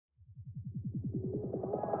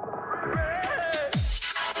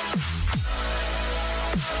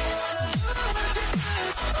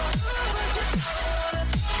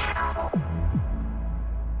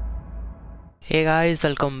Hey guys,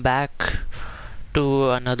 welcome back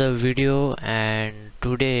to another video, and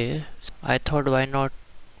today I thought why not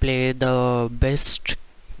play the best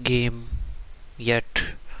game yet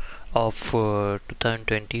of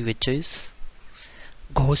 2020, which is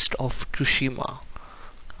Ghost of Tsushima.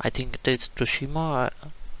 I think it is Tsushima.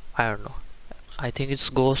 I don't know. I think it's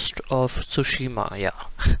Ghost of Tsushima. Yeah.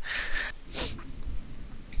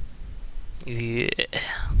 Yeah.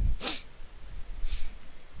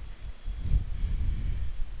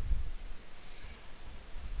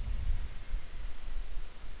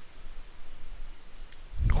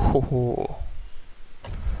 Oh,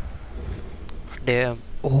 damn.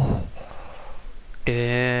 Oh,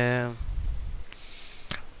 damn.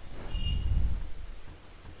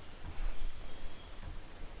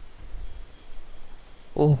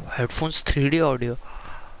 Oh, headphones 3D audio.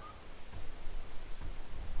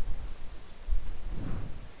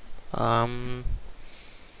 Um,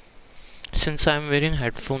 since I'm wearing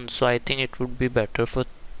headphones, so I think it would be better for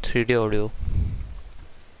 3D audio.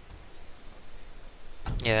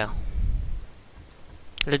 Yeah,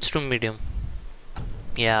 let's do medium.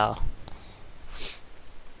 Yeah.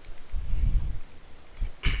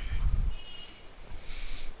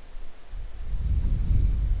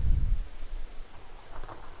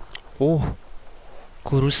 Oh,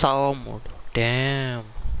 Kurosawa mode. Damn.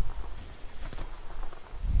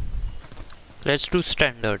 Let's do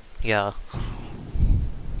standard. Yeah.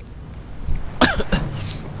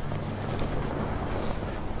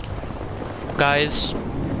 Guys.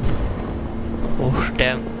 Oh,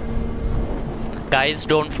 damn. Guys,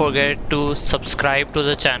 don't forget to subscribe to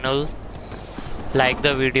the channel, like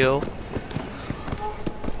the video.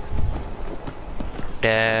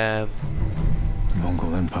 Damn.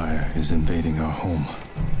 Mongol Empire is invading our home.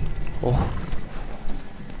 Oh.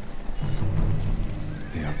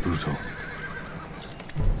 They are brutal,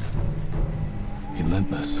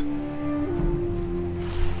 relentless,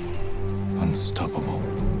 unstoppable.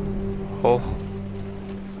 Oh.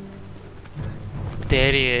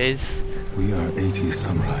 There he is. We are 80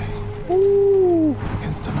 samurai Ooh.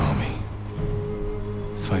 against an army,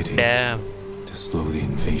 fighting Damn. to slow the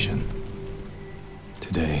invasion.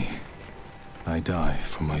 Today, I die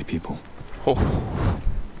for my people. Oh.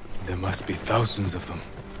 There must be thousands of them.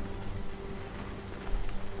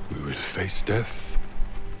 We will face death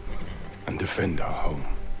and defend our home.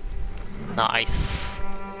 Nice.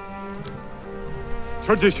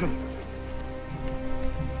 Tradition,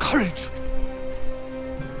 courage,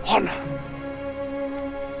 honor.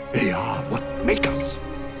 They are what make us.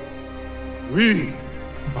 We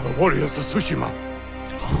are the warriors of Tsushima.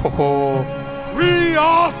 Oh. We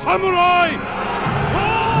are samurai!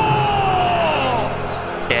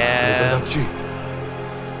 Damn. Nobunachi,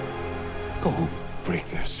 go break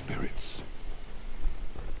their spirits.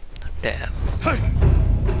 Damn. Hey!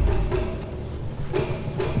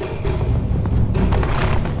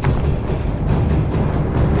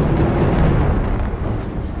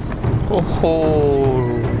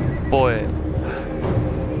 Oh boy.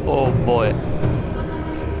 Oh boy.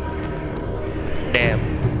 Damn.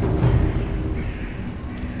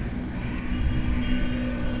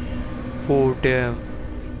 Oh damn.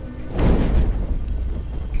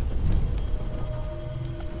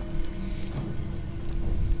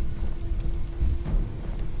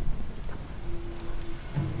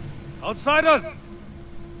 Outsiders!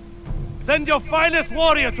 Send your finest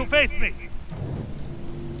warrior to face me!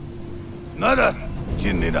 Nada,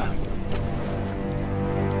 Jinnida.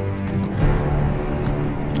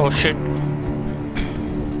 Oh shit.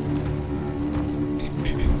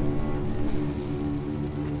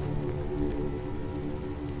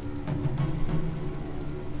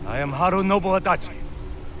 I am Harunobu Adachi,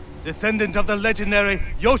 descendant of the legendary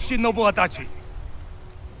Yoshinobu Adachi.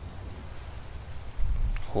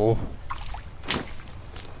 Oh.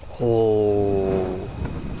 Oh.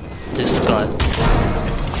 This guy.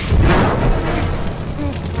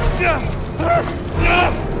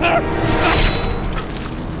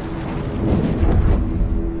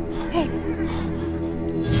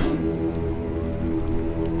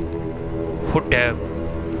 Oh damn.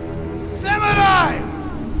 Samurai!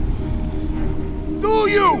 Do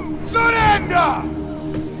you surrender?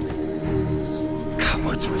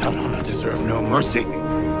 Cowards without honor deserve no mercy.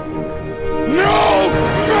 No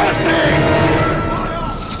mercy!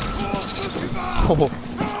 Oh.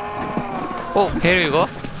 Oh, here you go.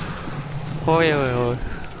 Oh yeah, yeah, yeah.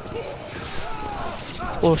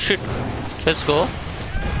 Oh shit. Let's go.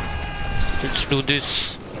 Let's do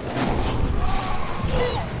this.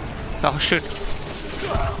 Oh shit.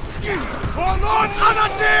 For Lord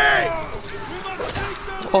Adachi!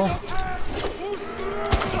 Oh.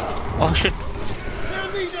 Oh shit.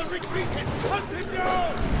 retreating! Continue!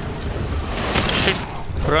 Shit!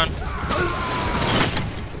 Run!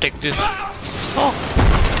 Take this. Oh!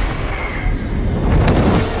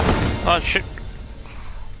 Oh shit!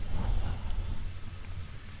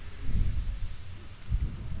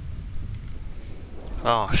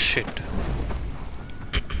 Oh shit!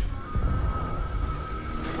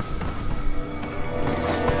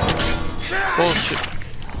 Oh shit!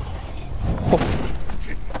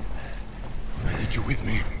 I need you with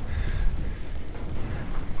me.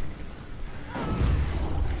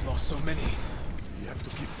 We've lost so many. We have to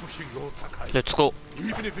keep pushing, Lord Sakai. Let's go!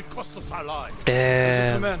 Even if it costs us our lives.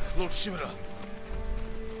 Damn! Command, Lord Shimura.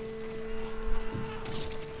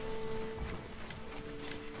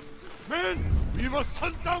 Men, we must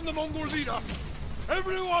hunt down the Mongol leader.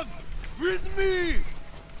 Everyone, with me.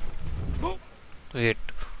 No. Wait.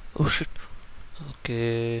 Oh shit.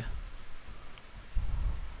 Okay.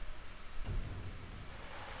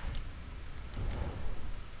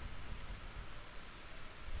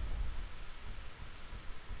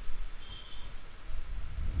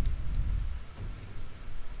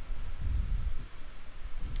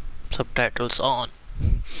 Subtitles on.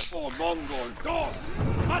 Oh, Mongol dogs!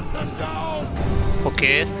 Hunt them down!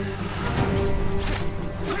 Okay.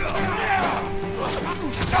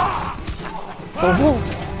 Oh.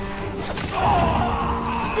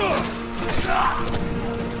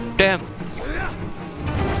 Damn.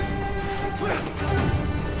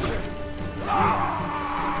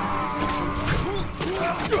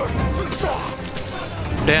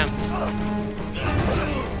 Damn.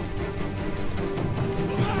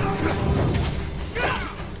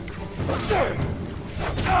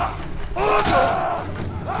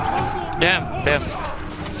 Damn, damn.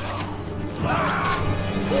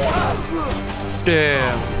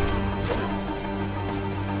 Damn.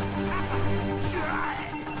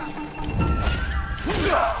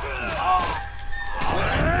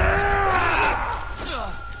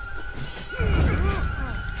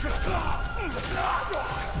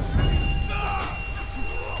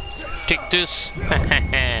 Take this.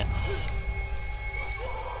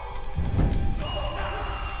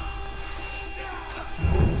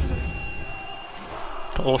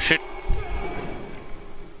 Oh shit.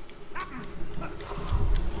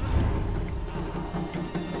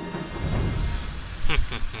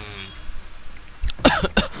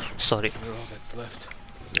 Sorry. We're all that's left.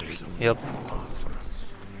 There is only Yep. one path for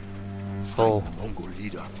us. Oh. Find the Mongol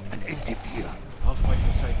leader and end the beer. I'll fight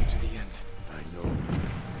beside you to the end. I know.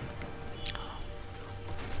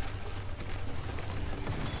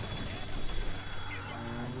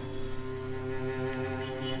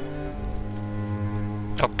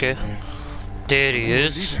 Okay. There he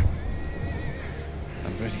is.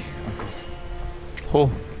 I'm ready, Uncle.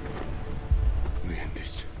 Oh. We end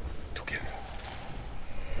this together.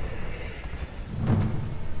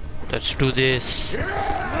 Let's do this.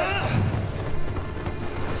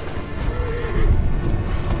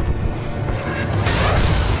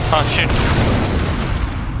 Ah shit.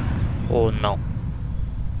 Oh no.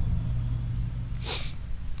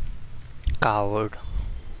 Coward.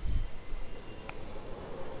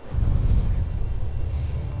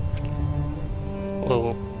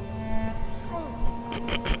 Oh.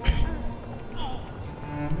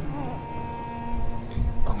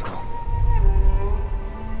 Uncle.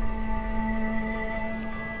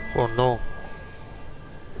 Oh no.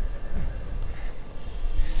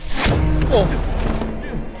 Oh.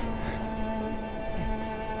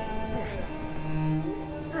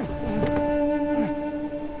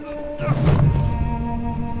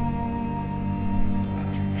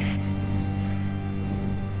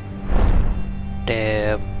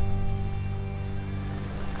 Damn.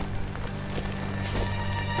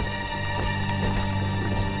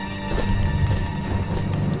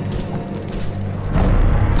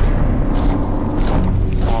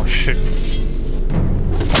 Oh shit.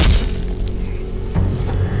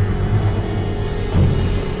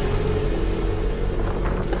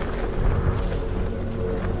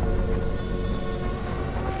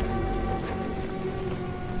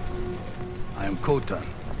 I am Khotan,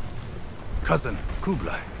 cousin of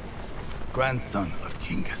Kublai, grandson of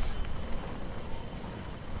Genghis.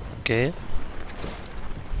 Okay.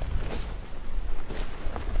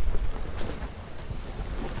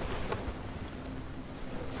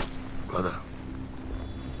 Brother,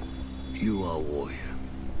 you are a warrior.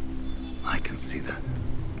 I can see that.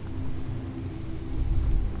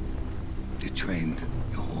 You trained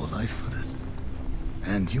your whole life for this.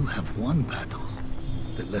 And you have won battles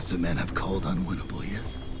that lesser men have called unwinnable,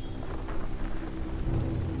 yes?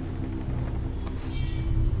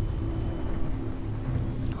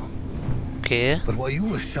 Okay. But while you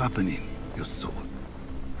were sharpening your sword,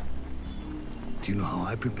 do you know how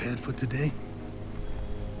I prepared for today?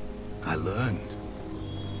 I learned.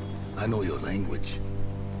 I know your language,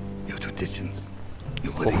 your traditions,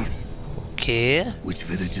 your beliefs. Okay. Which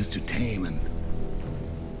villages to tame and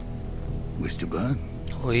which to burn.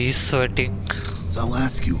 Oh, he's sweating. So I'll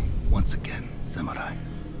ask you once again, Samurai.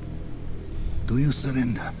 Do you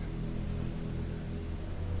surrender?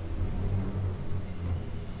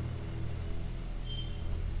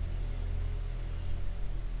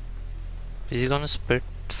 Is he gonna spit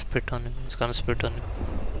on him? He's gonna spit on him.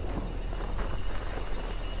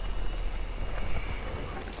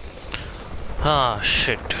 Ah,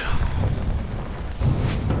 shit.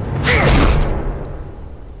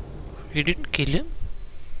 He didn't kill him?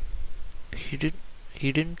 He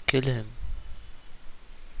didn't kill him.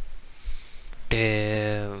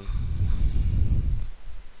 Damn.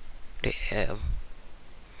 Damn.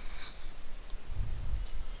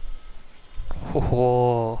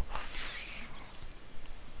 Oh.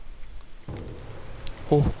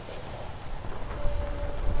 Oh.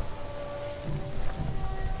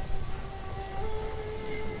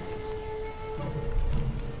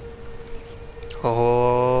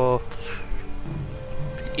 Oh.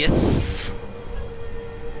 Yes.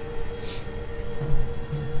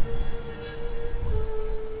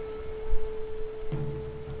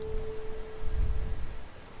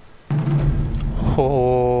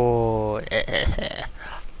 Oh.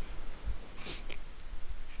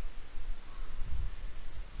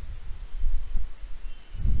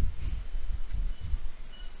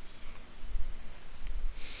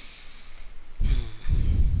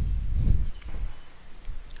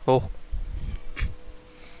 Oh.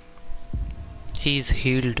 He's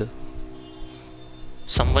healed.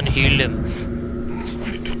 Someone healed him.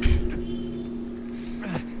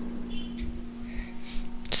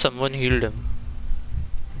 Someone healed him.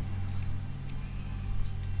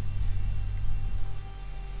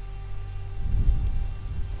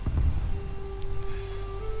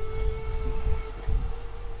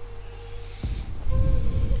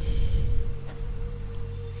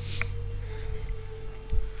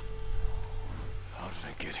 How did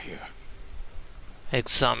I get here?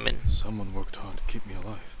 Examine. Someone worked hard to keep me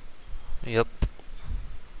alive. Yep.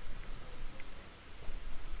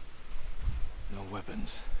 No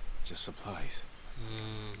weapons, just supplies.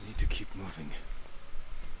 Need to keep moving.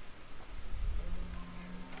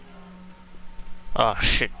 Ah,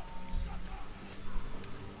 shit.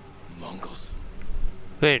 Mongols.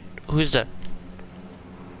 Wait, who is that?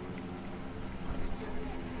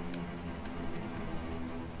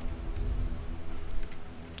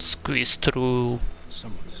 Squeeze through.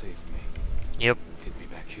 Someone saved me. Yep. Hid me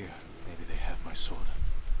back here. Maybe they have my sword.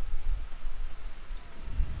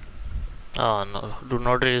 Ah, no. Do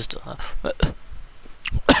not raise the...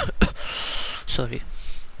 Sorry.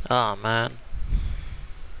 Ah, man.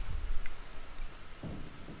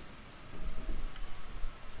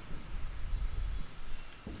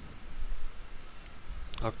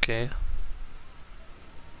 Okay.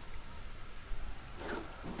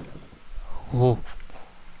 Oh.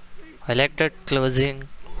 I like that closing,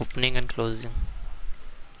 opening and closing.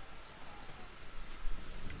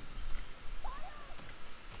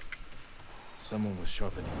 Someone was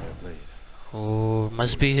sharpening their blade. Oh,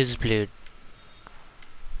 must be his blade.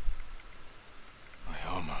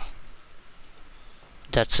 My armor.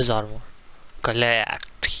 That's his armor.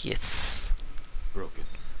 Collect. Yes. Broken.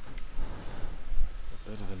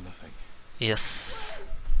 But better than nothing. Yes.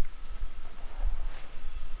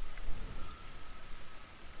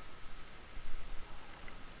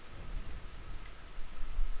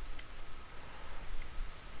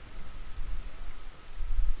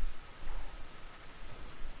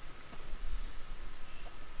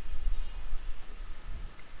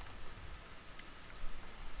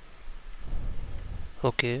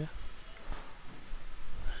 Okay.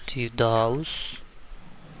 Leave the house.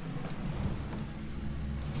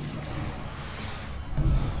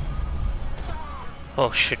 Oh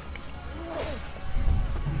shit.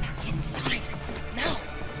 Back inside. Now.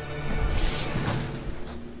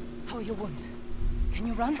 How are your wounds? Can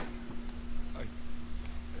you run? I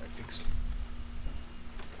think so.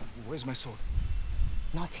 Where's my sword?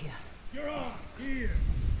 Not here. You're on here.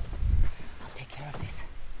 I'll take care of this.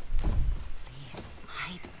 Please,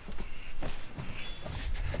 hide.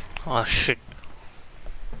 Oh shit.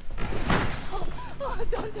 Oh,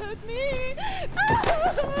 don't hurt me!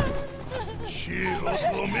 Shield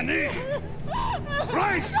Lumini.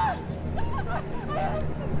 Rice!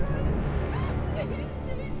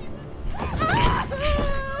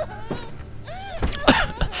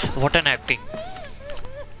 What an acting.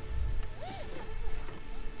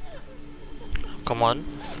 Come on.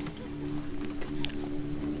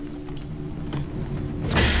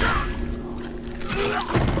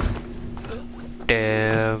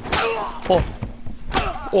 Damn. Oh.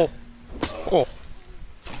 Oh. Oh.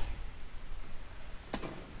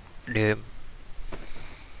 Damn.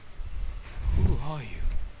 Who are you?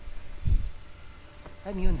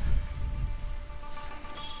 I'm Yuna.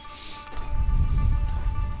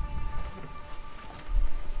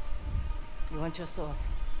 You want your sword?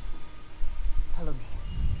 Follow me.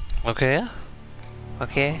 Okay. How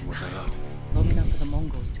Okay. long was I out? Long enough for the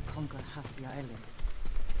Mongols to conquer half the island.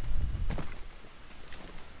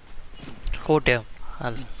 Oh damn.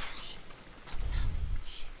 I'll Shh. Not now.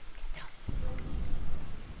 Shit. Get down.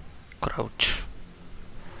 crouch.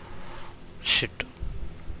 Shit.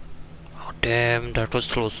 Oh damn, that was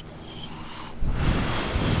close.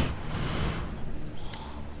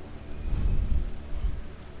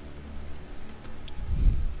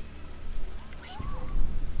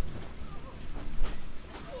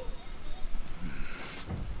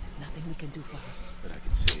 There's nothing we can do for her. But I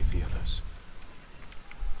can save the others.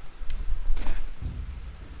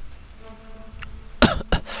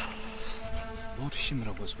 Lord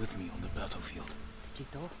Shimura was with me on the battlefield.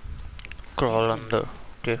 Jito? Crawl under.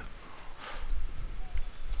 Okay.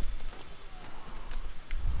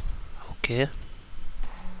 Okay.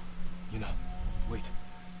 Yuna, wait.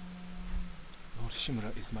 Lord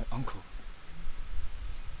Shimura is my uncle.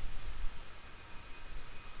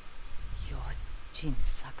 You're Jin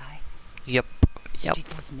Sakai? Yep. Yep.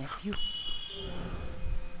 Jito's nephew?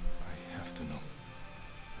 I have to know.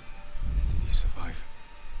 Did he survive?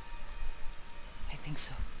 I think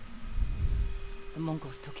so. The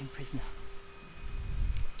Mongols took him prisoner.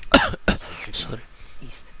 Sorry.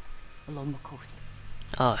 East. Along the coast.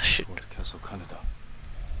 Ah shit. Toward Castle Kaneda.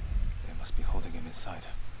 They must be holding him inside.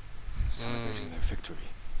 Celebrating their victory.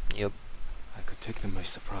 Yep. I could take them by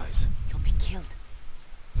surprise. You'll be killed.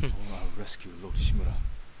 Or I'll rescue Lord Shimura.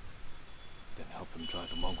 Then help him drive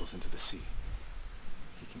the Mongols into the sea.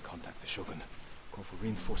 He can contact the Shogun. Call for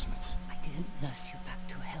reinforcements. I didn't nurse you back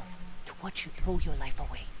to health to watch you throw your life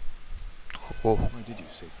away. Oh. Why did you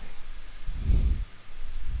save me?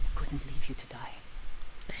 I couldn't leave you to die.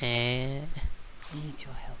 Eh. I need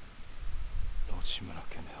your help. Lord Shimura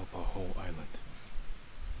can help our whole island.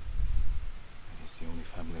 And he's the only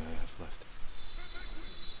family I have left.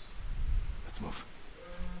 Let's move.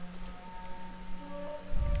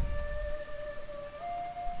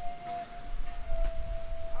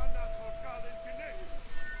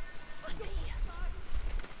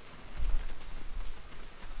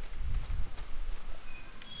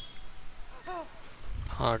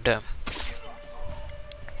 Oh damn.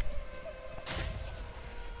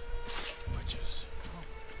 Witches.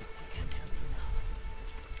 We can't help you now.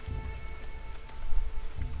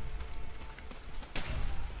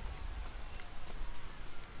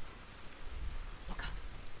 Look out.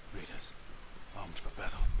 Raiders. Armed for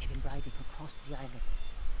battle. They've been riding across the island.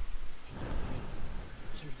 Taking slaves.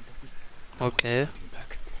 Killing the weak. Okay. Fighting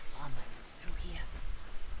back. Farmers. Through here.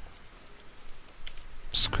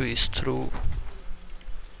 Squeeze through.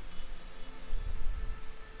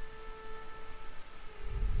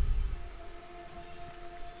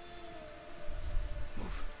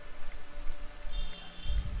 Move.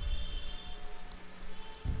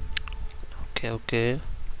 Okay, okay.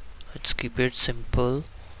 Let's keep it simple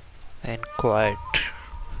and quiet.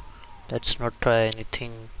 Let's not try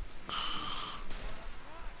anything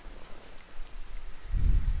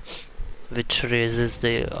which raises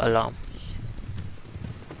the alarm.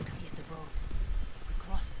 Clear the road. If we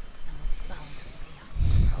cross, someone's bound to see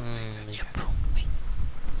us. Yep. Wait.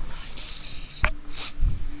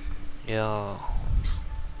 Yeah.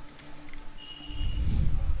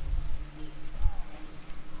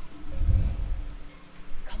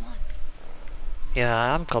 Come on.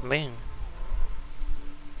 Yeah, I'm coming.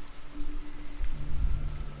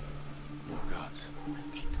 More gods. We'll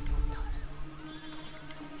take the rooftops.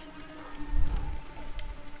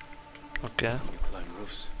 Okay. You climb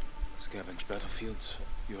roofs, scavenge battlefields.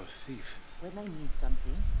 You're a thief. When I need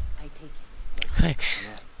something, I take it. Hey.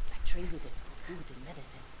 Yeah. I trade with it for food and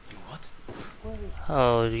medicine. You what? Worry.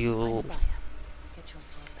 Oh, Find a you. buyer. Get your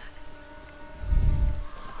sword back.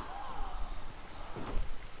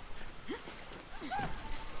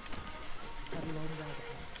 Have a long ride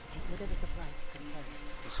ahead. Take whatever supplies you can carry.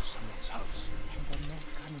 This is someone's house. And they're not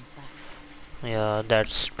coming back. Yeah,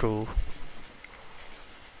 that's true.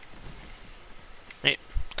 Hey.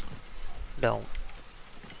 Down.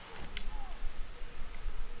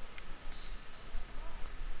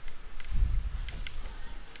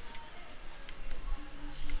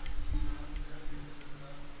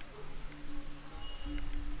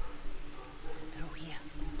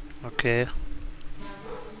 Okay. The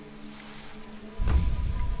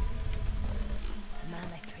man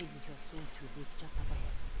I traded your soul to lives just up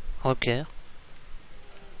ahead. Okay.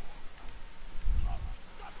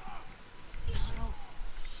 Taro!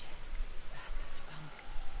 Shit. Bastards found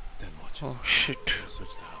him. Stand watch. Oh shit. We'll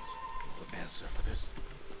search the house. We'll answer for this.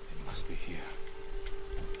 They must be here.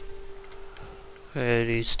 Where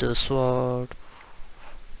is the sword?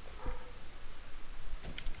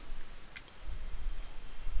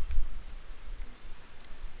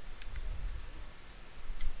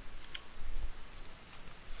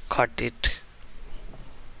 Cut it.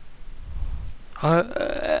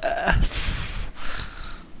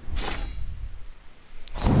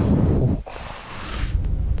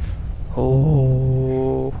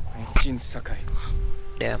 Oh, I am Jin Sakai,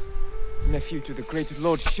 damn. nephew to the great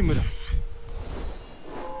Lord Shimura.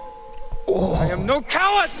 I am no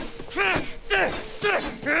coward!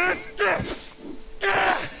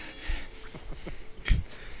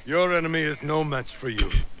 Your enemy is no match for you.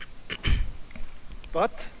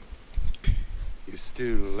 But You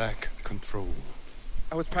still lack control.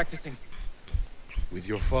 I was practicing. With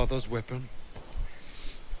your father's weapon?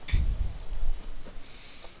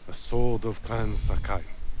 A sword of Clan Sakai.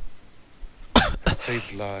 It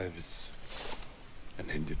saved lives and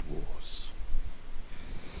ended wars.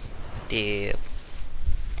 Damn.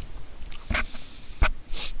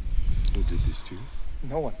 Who did this to you?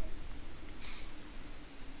 No one.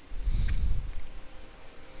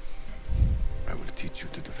 I will teach you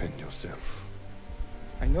to defend yourself.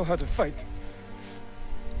 I know how to fight.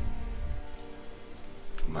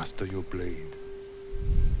 To master your blade,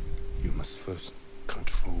 you must first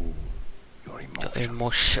control your emotions.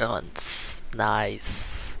 Emotions.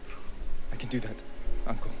 Nice. I can do that,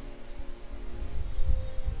 Uncle.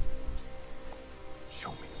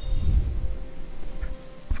 Show me.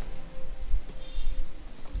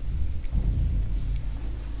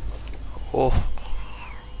 Oh.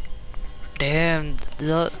 Damn,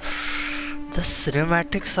 the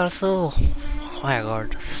cinematics are so, oh my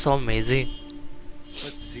god, so amazing.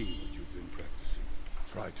 Let's see what you've been practicing.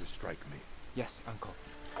 Try to strike me. Yes, Uncle.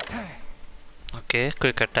 Okay,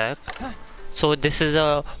 quick attack. So this is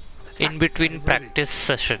a in between practice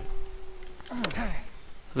session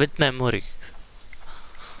with memory.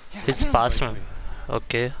 It's past memory.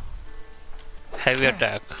 Okay. Heavy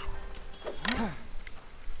attack.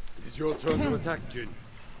 It is your turn to attack, Jin.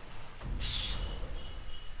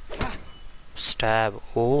 Stab.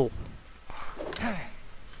 Oh.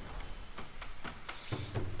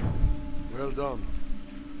 Well done.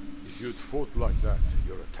 If you'd fought like that,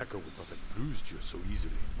 your attacker would not have bruised you so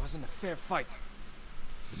easily. It wasn't a fair fight.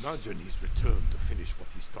 Imagine he's returned to finish what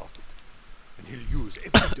he started. And he'll use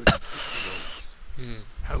every dirty trick he knows.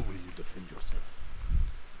 How will you defend yourself?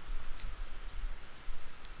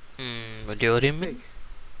 What do you He's mean? big,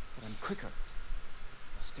 but I'm quicker.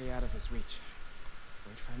 I'll stay out of his reach.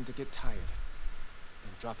 Wait for him to get tired.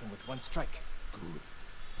 Then drop him with one strike. Good.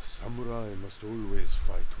 A samurai must always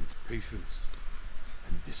fight with patience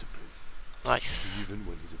and discipline, Nice. even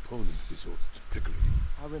when his opponent resorts to trickery.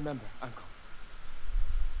 I'll remember, Uncle.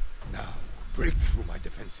 Now, break through my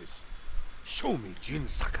defenses. Show me Jin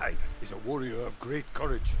Sakai is a warrior of great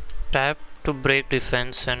courage. Tap to break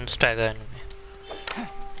defense and stagger enemy.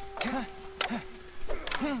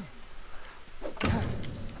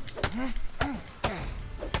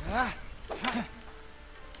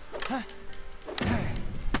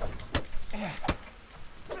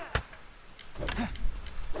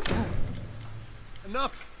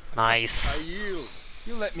 Enough! Nice. yield.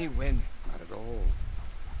 You let me win. Not at all.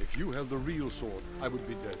 If you held the real sword, I would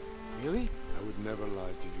be dead. Really? I would never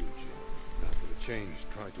lie to you, Jin. Now for a change,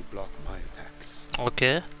 try to block my attacks.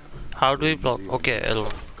 Okay. How do we block? Okay,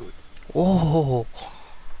 L1. Good. Oh.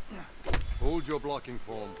 Hold your blocking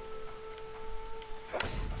form. A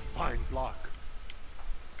fine block.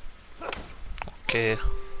 Okay.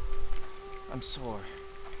 I'm sore.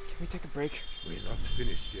 Can we take a break? We're not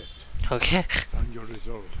finished yet. Okay. Find your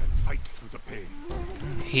resolve and fight through the pain.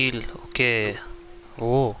 Heal. Okay.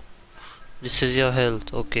 Oh. This is your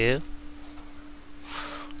health. Okay.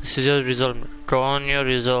 This is your resolve. Draw on your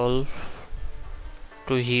resolve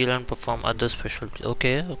to heal and perform other specialties.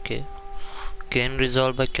 Okay. Okay. Gain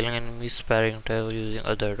resolve by killing enemies, sparing attack using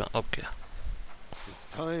other. Okay. It's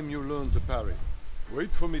time you learn to parry.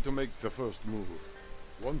 Wait for me to make the first move.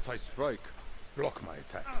 Once I strike, block my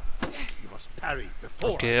attack. You must parry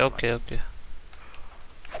before Okay. I strike. Okay. Okay.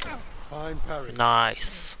 Fine parry.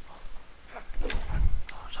 Nice.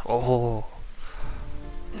 Oh.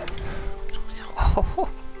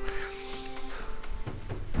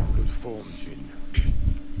 Good form, Jin.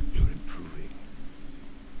 You're improving.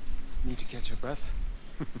 catch your breath?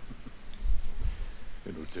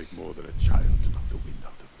 It will take more than a child to knock the wind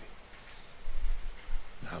out of me.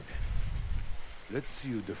 Now then, let's see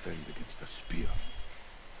you defend against a spear.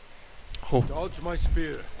 Oh. Dodge my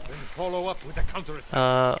spear, then follow up with a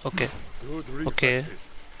counterattack. Okay. Good Okay. reflexes.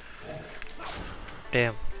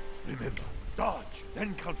 Damn. Remember, dodge,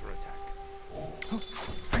 then counterattack.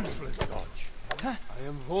 Excellent dodge. I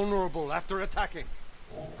am vulnerable after attacking.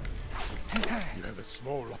 You have a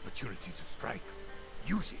small opportunity to strike.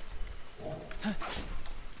 Use it.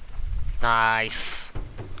 Nice.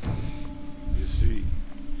 You see,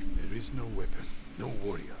 there is no weapon, no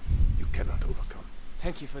warrior you cannot overcome.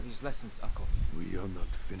 Thank you for these lessons, Uncle. We are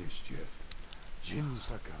not finished yet. Jin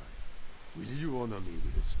Sakai, will you honor me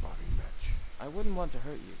with a sparring match? I wouldn't want to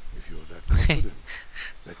hurt you. If you're that confident,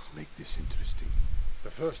 let's make this interesting.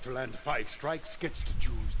 The first to land 5 strikes gets to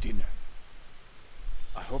choose dinner.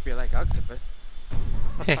 I hope you like octopus.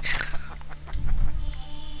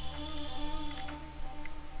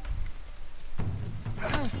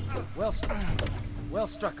 Well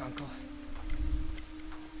struck, Uncle.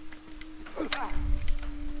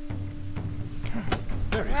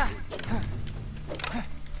 Very good.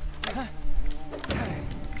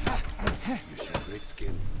 You show great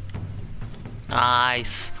skill.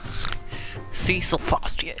 Nice. See, so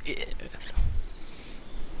fast. Yeah, yeah.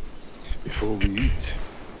 Before we eat,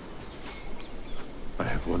 I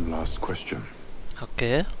have one last question.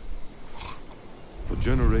 Okay. For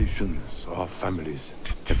generations, our families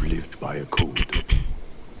have lived by a code.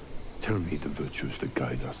 Tell me the virtues that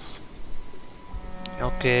guide us.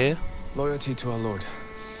 Okay. Loyalty to our Lord.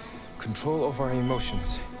 Control over our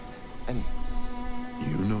emotions. And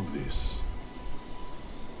You know this.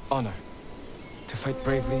 honor. To fight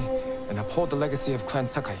bravely and uphold the legacy of Clan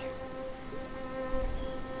Sakai.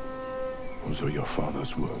 Those are your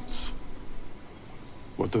father's words.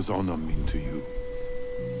 What does honor mean to you?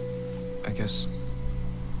 I guess...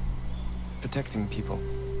 protecting people.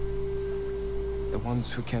 The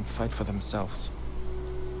ones who can't fight for themselves.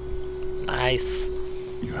 Nice.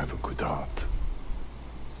 You have a good heart.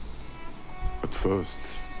 But first,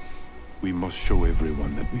 we must show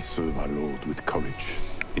everyone that we serve our Lord with courage,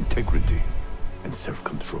 integrity, and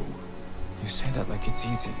self-control. You say that like it's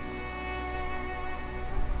easy.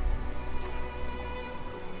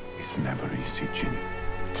 It's never easy, Jin.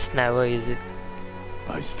 It's never easy.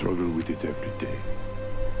 I struggle with it every day.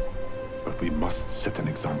 But we must set an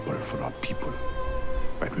example for our people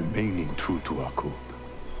by remaining true to our code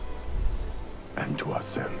and to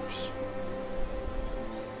ourselves.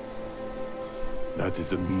 That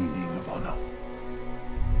is the meaning of honor.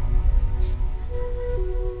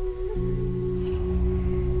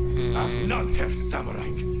 I'm not her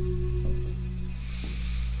samurai.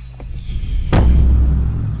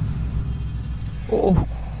 Oh.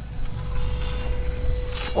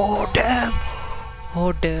 Oh damn.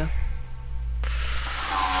 Oh damn.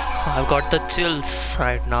 I've got the chills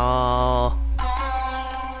right now.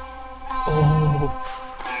 Oh.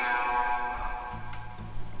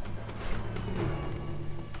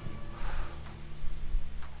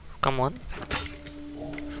 Come on.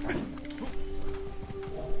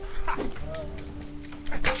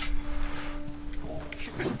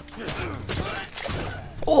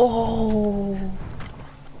 Oh.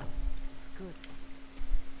 Good.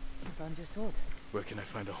 You found your sword. Where can I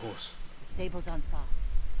find a horse? The stable's aren't far.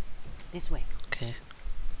 This way. Okay.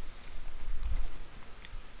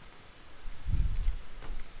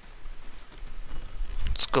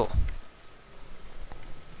 Let's go.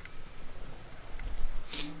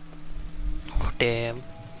 Oh damn.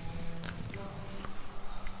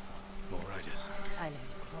 More riders.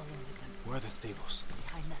 Islands crawling with them. Where are the stables?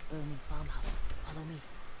 Behind that burning farmhouse. Follow me.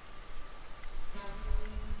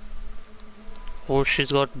 Oh,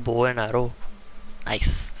 she's got bow and arrow.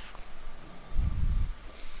 Nice.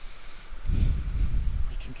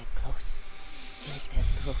 We can get close. Slit their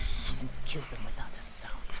throats and kill them without a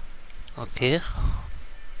sound. Okay.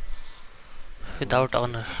 Without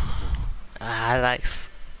honor. Ah, nice.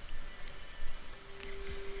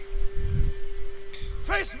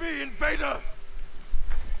 Face me, invader!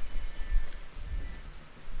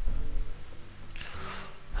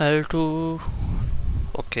 L2.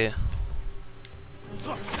 Okay.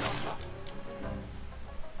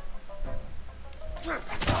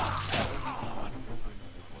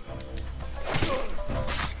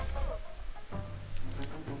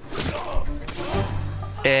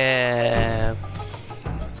 Damn.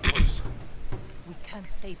 It's close. We can't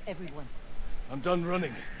save everyone. I'm done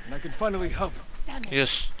running, and I can finally help. Damn it!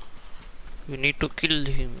 Yes. We need to kill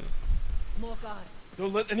him. More guards.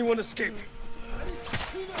 Don't let anyone escape.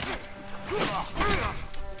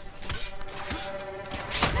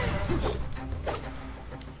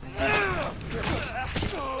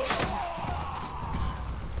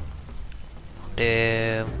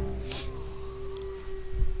 Damn.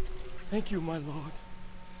 Thank you, my lord.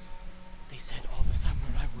 They said all the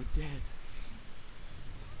samurai were dead.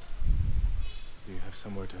 Do you have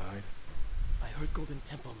somewhere to hide? I heard Golden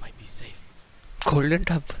Temple might be safe. Golden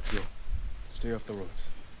Temple. Yo, stay off the roads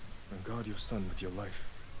and guard your son with your life.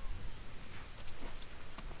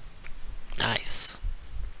 Nice.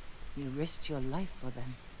 You risked your life for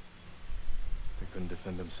them. They couldn't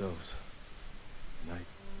defend themselves. And I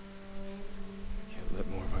can't let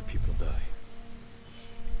more of our people die.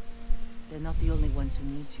 They're not the only ones who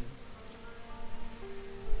need you.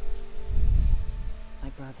 My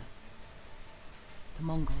brother. The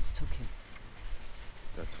Mongols took him.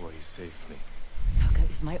 That's why you saved me. Taka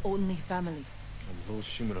is my only family. And Lord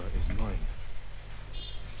Shimura is mine.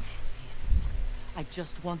 Please. I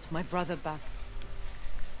just want my brother back.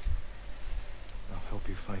 I'll help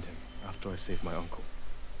you find him after I save my uncle.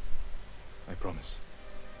 I promise.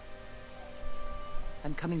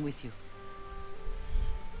 I'm coming with you.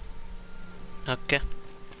 Okay.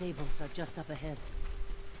 Stables are just up ahead.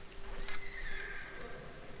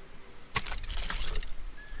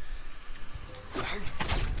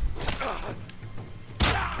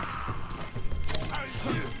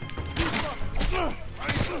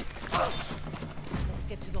 Let's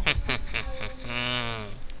get to the horses.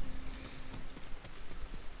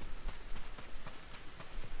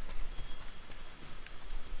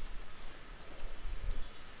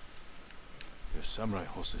 They're samurai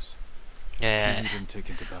horses. Yeah. Few didn't take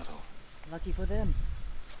into battle. Lucky for them.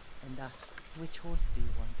 And us. Which horse do you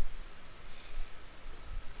want?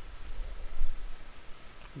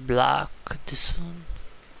 Black. This one.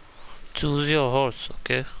 Choose your horse.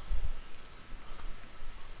 Okay.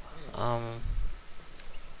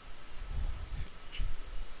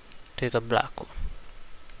 Take a black one.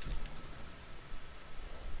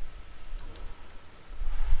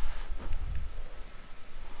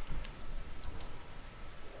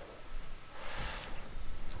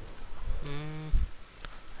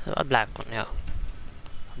 A black one, yeah.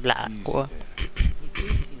 Black Easy one. there. He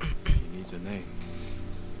sees you. He needs a name.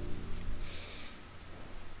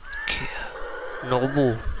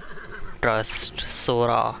 Nobu, Trust,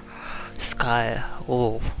 Sora, Sky,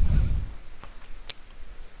 oh,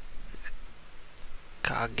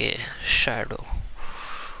 Kage, Shadow.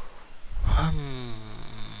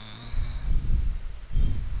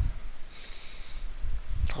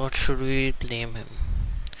 What should we name him?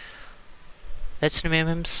 Let's name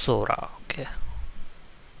him Sora, okay.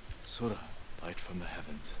 Sora, light from the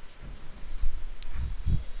heavens.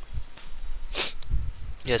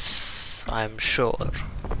 Yes, I'm sure.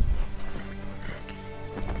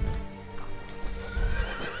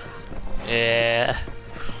 Yeah.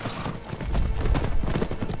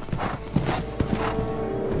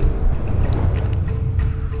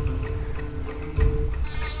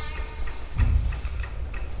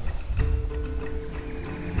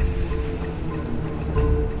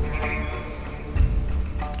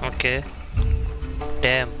 Okay.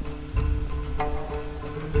 Damn.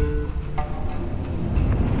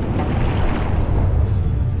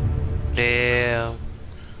 Damn.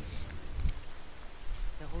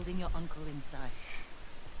 They're holding your uncle inside.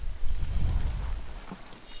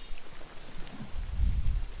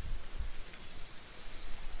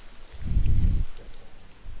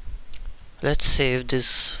 Let's save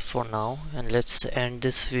this for now and let's end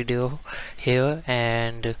this video here,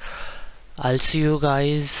 and I'll see you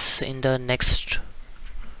guys in the next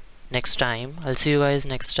time. I'll see you guys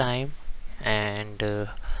next time, and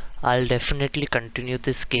I'll definitely continue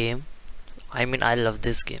this game. I mean, I love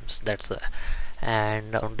these games, that's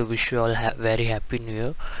and I want to wish you all very happy new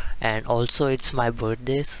year, and also it's my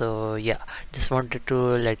birthday, so yeah, just wanted to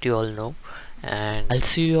let you all know, and I'll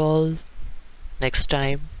see you all next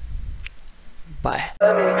time. Bye.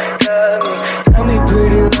 Tell me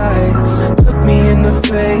pretty lies, look me in the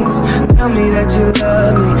face. Tell me that you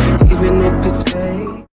love me, even if it's fake.